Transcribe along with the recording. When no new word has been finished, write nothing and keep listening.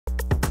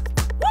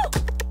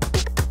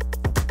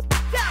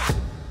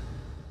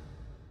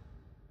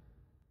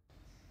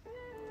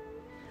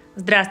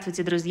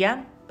Здравствуйте,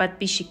 друзья,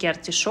 подписчики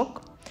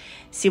Артишок.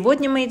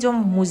 Сегодня мы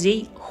идем в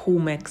музей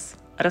Jumex,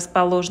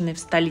 расположенный в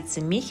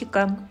столице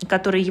Мехико,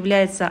 который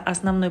является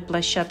основной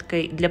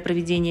площадкой для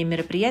проведения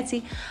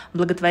мероприятий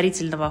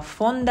благотворительного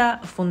фонда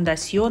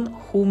Fundación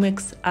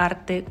Jumex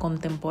Arte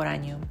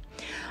Contemporáneo,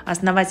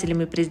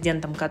 основателем и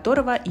президентом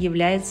которого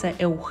является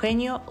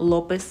Эухенио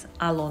Лопес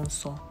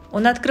Алонсо.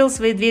 Он открыл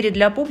свои двери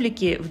для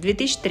публики в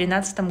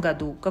 2013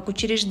 году как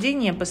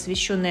учреждение,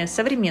 посвященное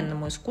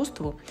современному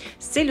искусству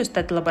с целью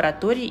стать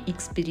лабораторией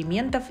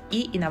экспериментов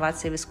и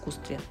инноваций в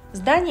искусстве.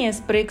 Здание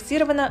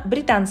спроектировано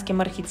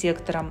британским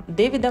архитектором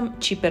Дэвидом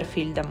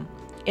Чипперфильдом.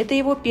 Это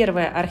его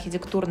первая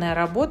архитектурная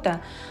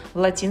работа в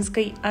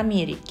Латинской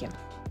Америке.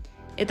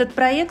 Этот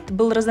проект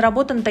был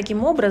разработан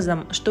таким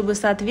образом, чтобы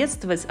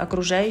соответствовать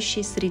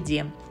окружающей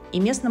среде и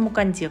местному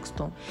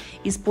контексту,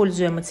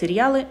 используя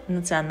материалы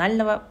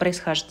национального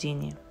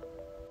происхождения.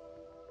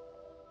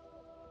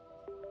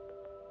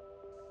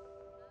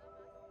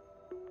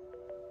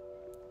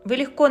 Вы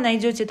легко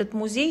найдете этот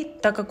музей,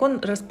 так как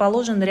он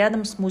расположен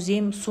рядом с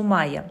музеем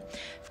Сумая,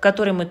 в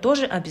который мы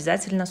тоже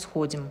обязательно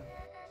сходим.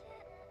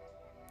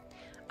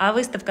 А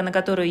выставка, на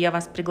которую я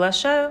вас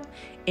приглашаю,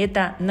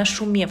 это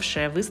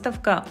нашумевшая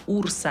выставка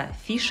Урса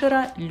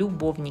Фишера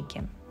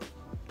 «Любовники».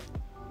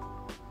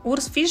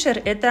 Урс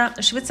Фишер – это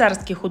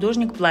швейцарский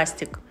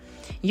художник-пластик.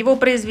 Его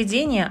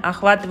произведения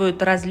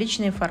охватывают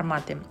различные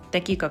форматы,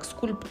 такие как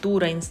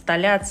скульптура,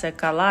 инсталляция,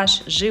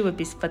 коллаж,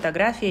 живопись,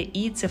 фотография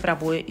и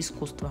цифровое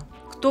искусство.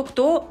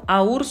 Кто-кто,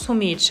 а Урс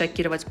умеет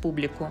шокировать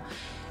публику.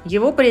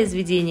 Его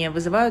произведения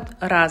вызывают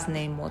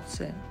разные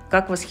эмоции,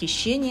 как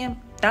восхищение,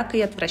 так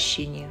и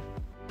отвращение.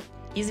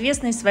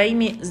 Известный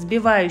своими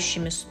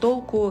сбивающими с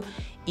толку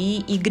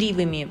и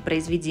игривыми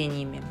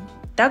произведениями.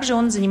 Также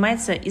он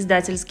занимается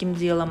издательским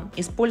делом,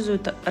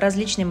 использует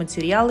различные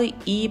материалы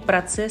и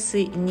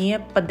процессы, не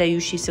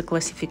поддающиеся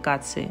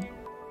классификации.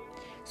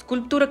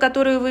 Скульптура,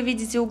 которую вы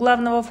видите у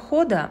главного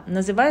входа,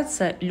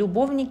 называется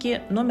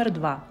 «Любовники номер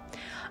 2».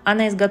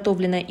 Она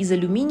изготовлена из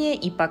алюминия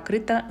и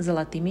покрыта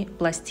золотыми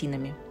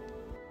пластинами.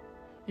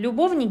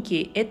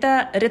 «Любовники» –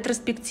 это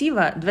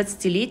ретроспектива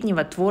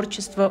 20-летнего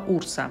творчества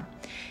Урса.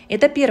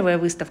 Это первая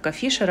выставка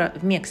Фишера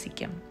в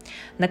Мексике,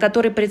 на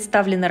которой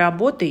представлены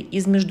работы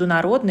из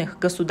международных,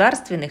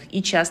 государственных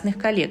и частных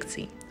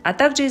коллекций, а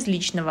также из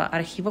личного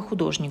архива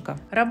художника.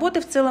 Работы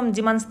в целом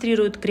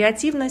демонстрируют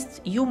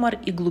креативность, юмор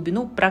и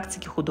глубину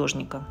практики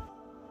художника.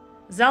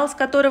 Зал, с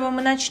которого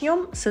мы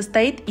начнем,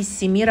 состоит из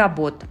 7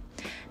 работ.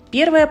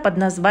 Первая под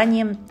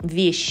названием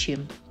 «Вещи»,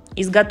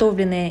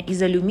 изготовленная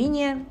из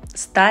алюминия,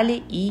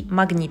 стали и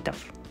магнитов.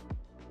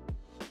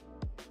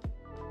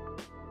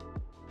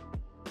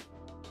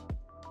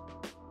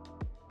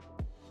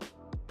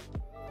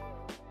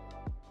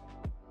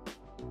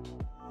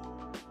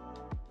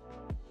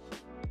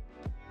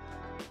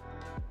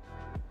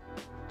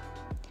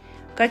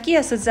 Какие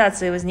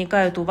ассоциации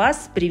возникают у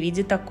вас при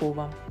виде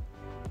такого?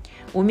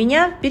 У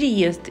меня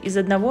переезд из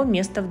одного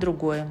места в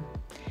другое.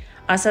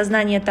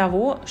 Осознание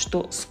того,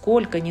 что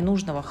сколько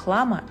ненужного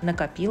хлама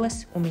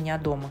накопилось у меня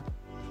дома.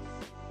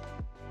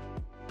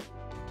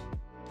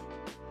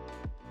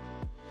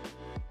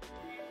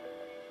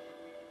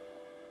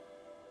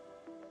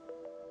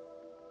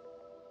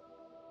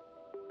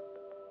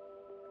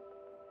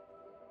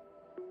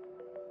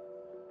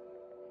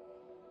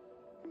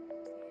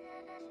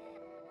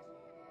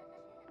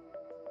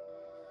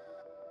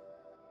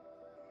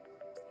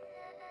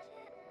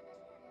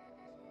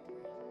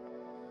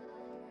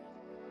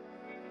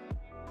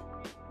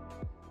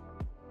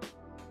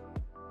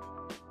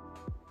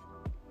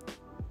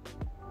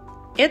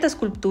 Эта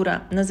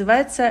скульптура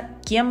называется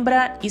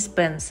 «Кембра и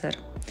Спенсер»,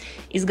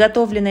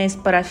 изготовленная из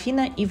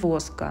парафина и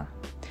воска.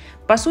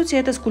 По сути,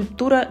 это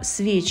скульптура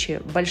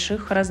свечи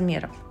больших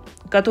размеров,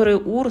 которые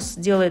Урс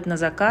делает на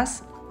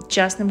заказ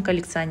частным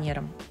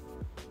коллекционерам.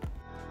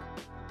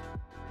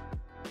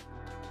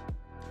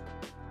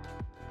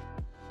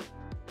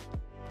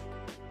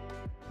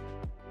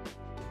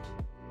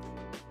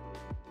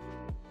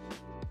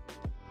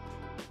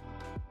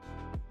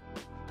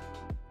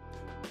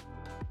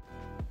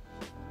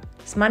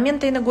 С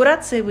момента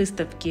инаугурации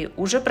выставки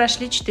уже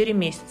прошли 4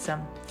 месяца.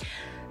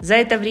 За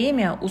это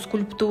время у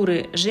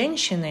скульптуры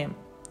женщины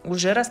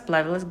уже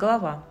расплавилась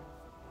голова.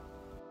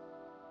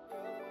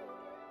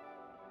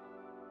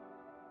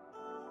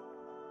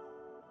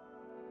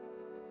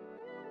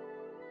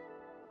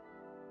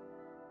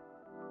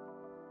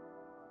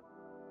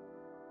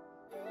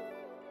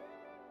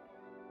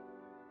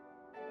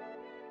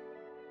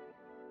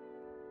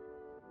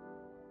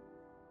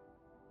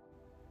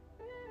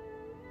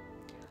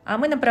 А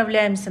мы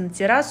направляемся на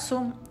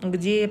террасу,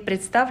 где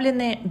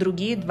представлены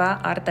другие 2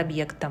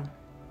 арт-объекта.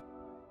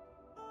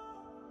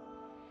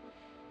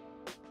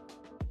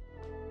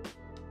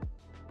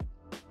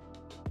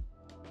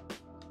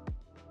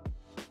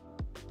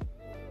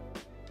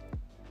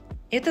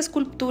 Эта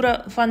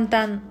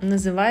скульптура-фонтан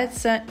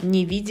называется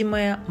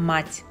 «Невидимая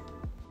мать».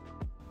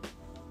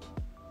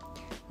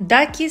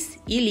 Дакис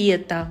и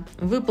лето,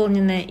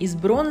 выполненная из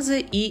бронзы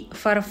и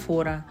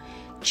фарфора,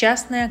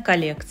 частная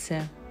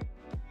коллекция.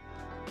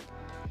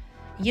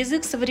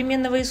 Язык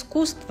современного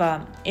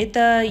искусства –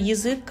 это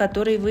язык,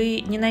 который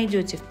вы не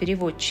найдете в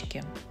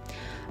переводчике.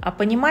 А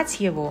понимать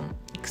его,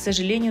 к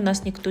сожалению,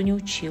 нас никто не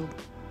учил.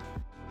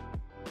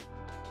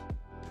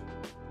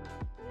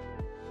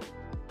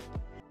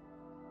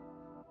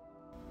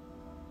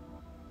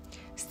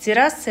 С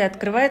террасы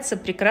открывается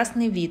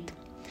прекрасный вид.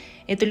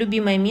 Это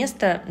любимое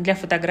место для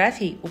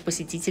фотографий у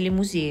посетителей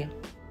музея.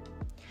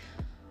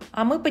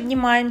 А мы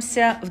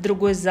поднимаемся в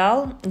другой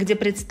зал, где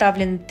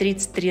представлены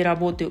 33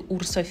 работы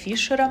Урса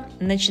Фишера,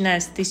 начиная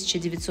с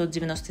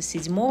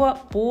 1997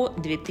 по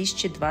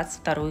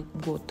 2022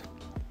 год.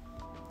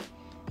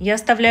 Я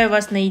оставляю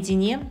вас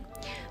наедине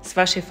с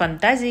вашей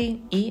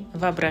фантазией и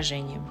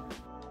воображением.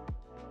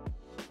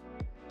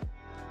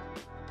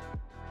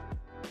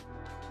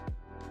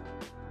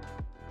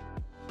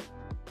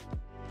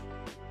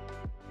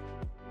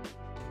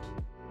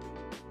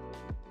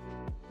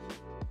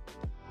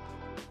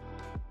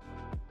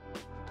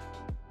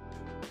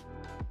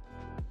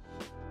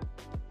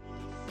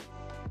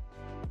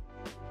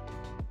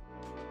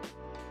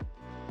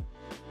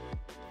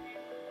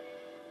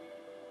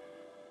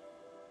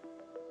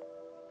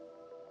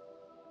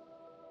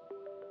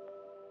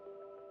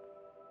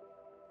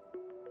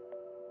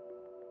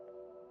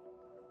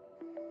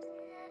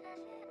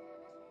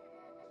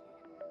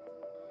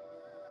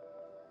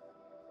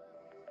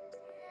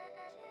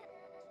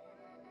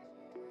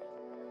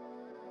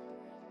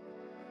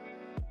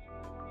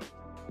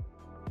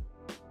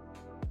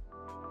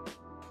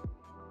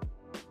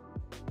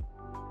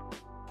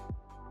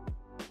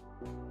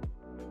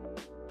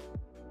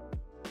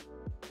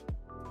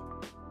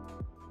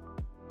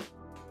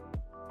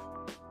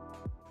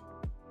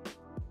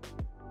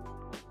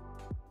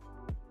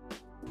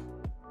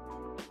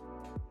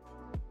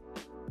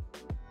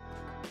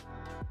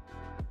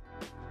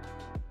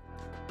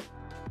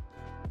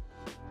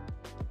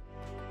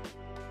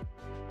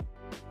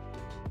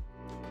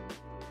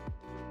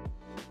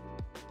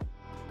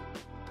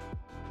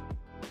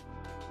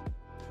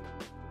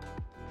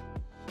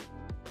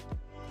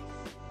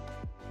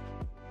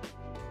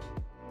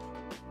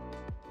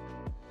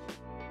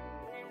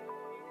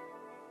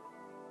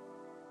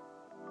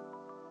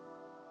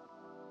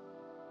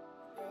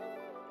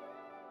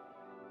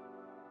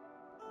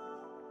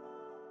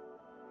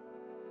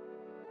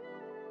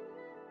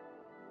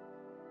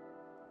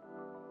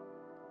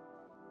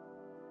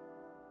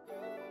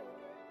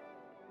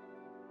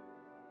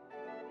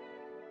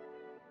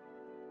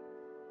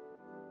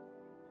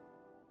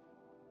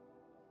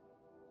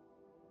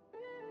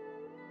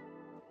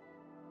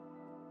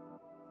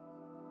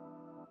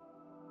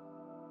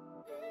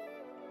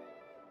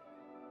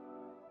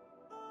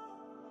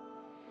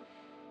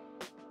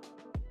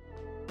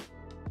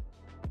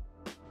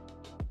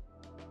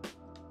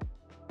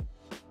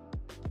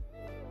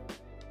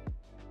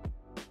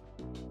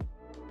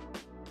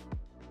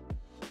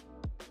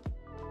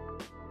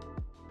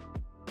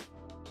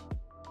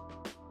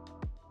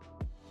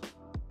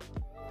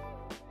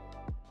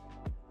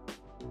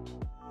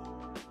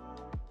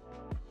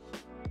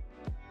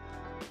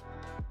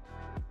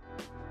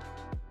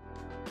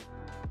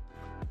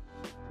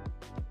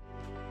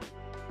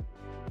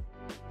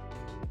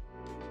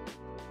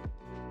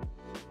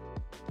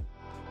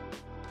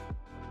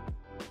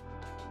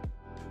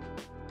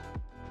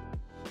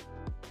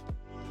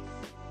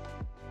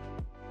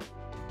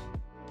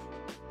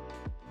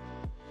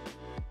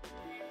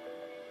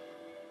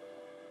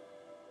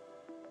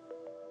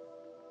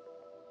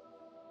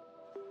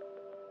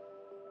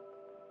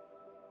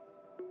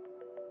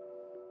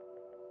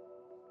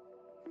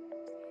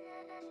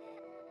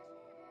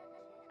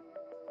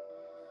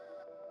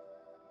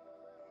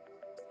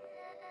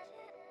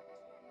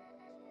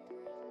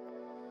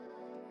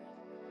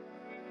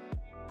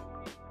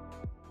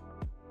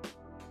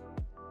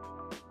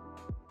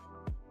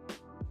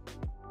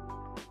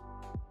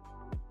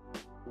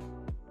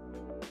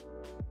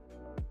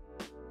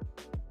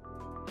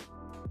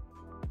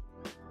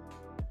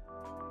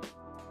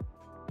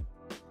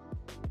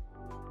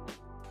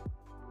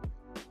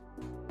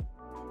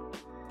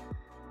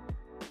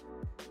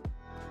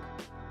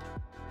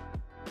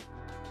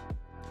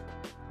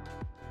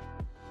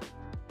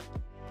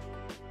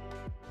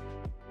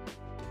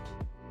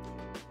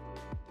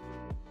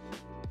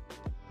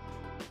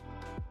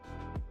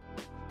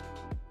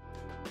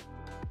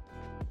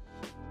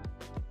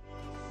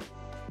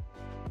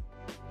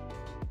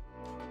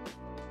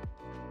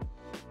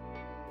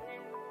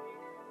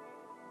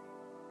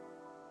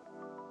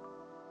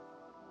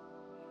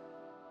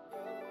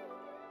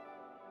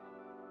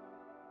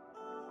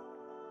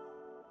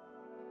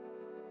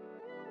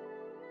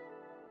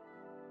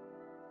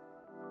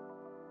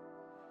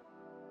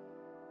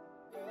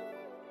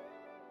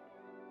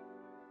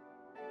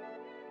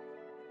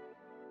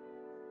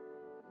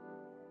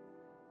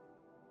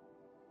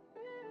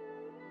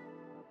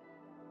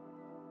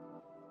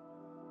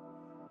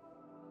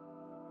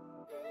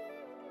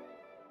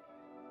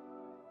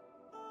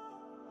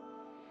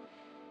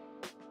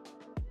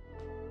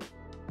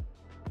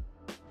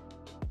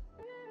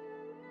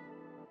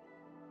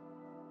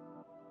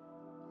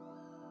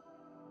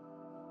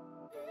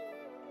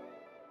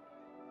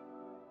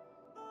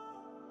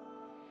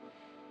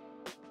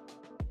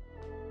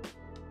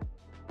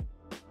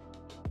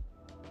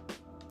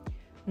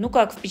 Ну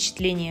как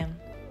впечатление?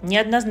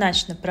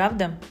 Неоднозначно,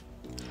 правда?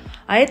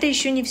 А это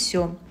еще не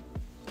все.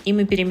 И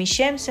мы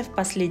перемещаемся в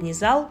последний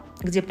зал,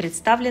 где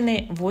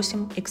представлены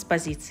 8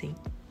 экспозиций.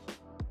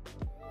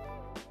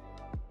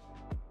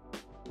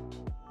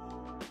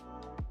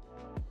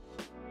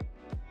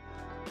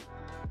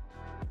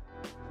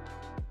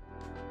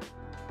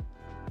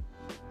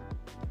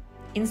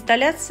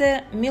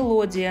 Инсталляция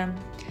 «Мелодия»,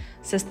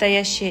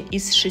 состоящая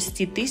из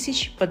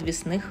 6000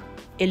 подвесных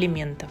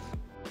элементов.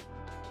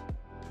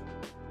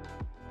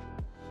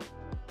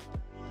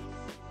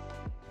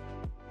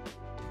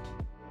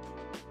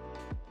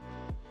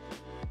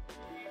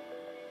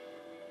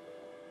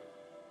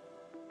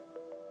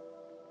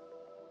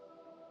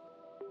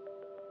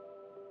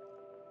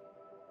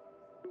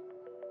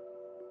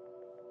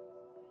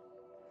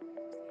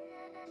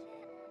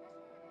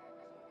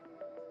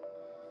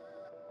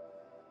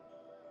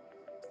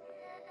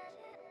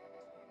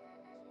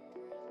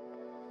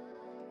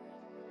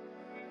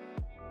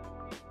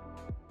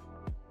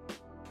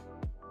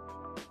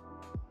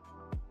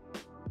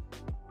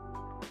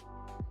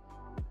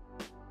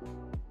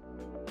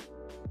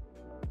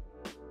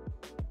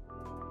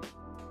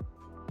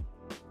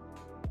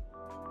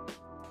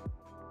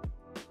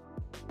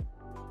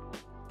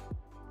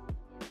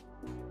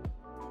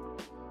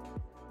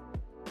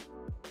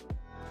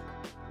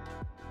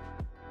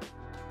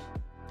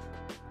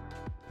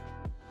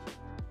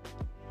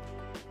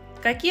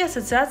 Какие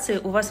ассоциации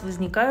у вас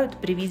возникают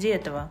при виде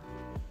этого?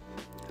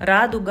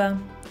 Радуга,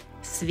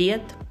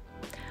 свет,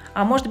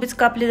 а может быть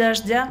капли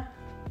дождя?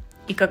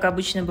 И как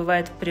обычно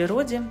бывает в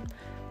природе,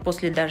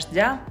 после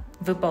дождя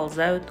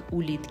выползают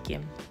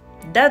улитки.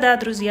 Да-да,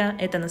 друзья,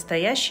 это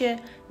настоящая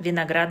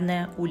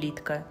виноградная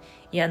улитка,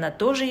 и она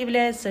тоже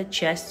является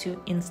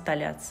частью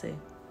инсталляции.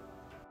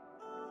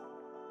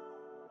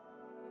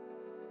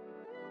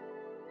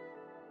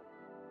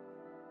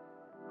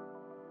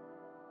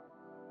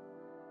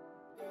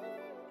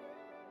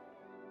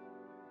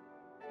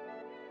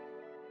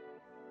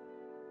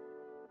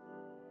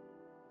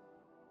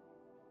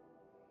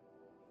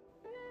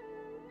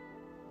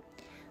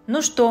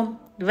 Ну что,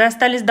 вы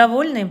остались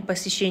довольны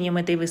посещением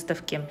этой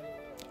выставки?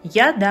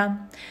 Я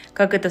да,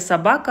 как эта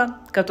собака,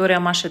 которая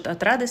машет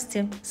от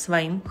радости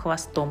своим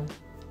хвостом.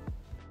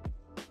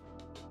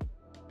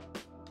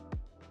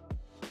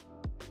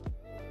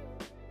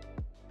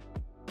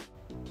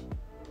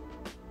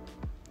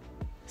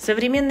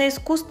 Современное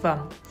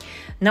искусство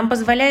нам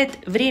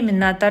позволяет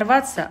временно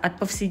оторваться от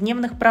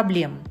повседневных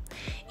проблем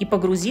и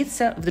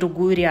погрузиться в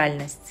другую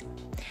реальность.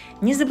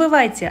 Не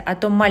забывайте о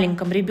том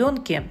маленьком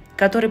ребенке,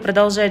 который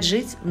продолжает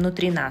жить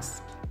внутри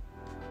нас.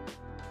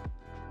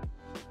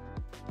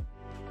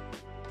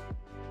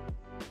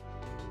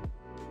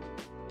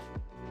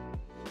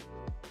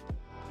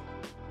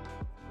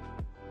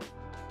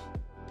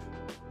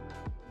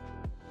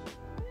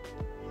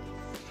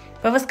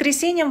 По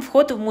воскресеньям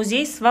вход в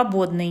музей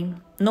свободный,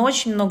 но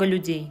очень много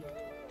людей.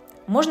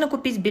 Можно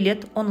купить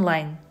билет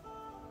онлайн.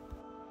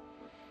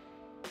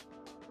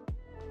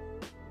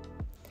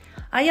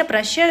 А я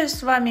прощаюсь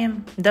с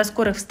вами. До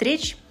скорых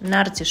встреч на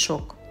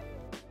Артишок.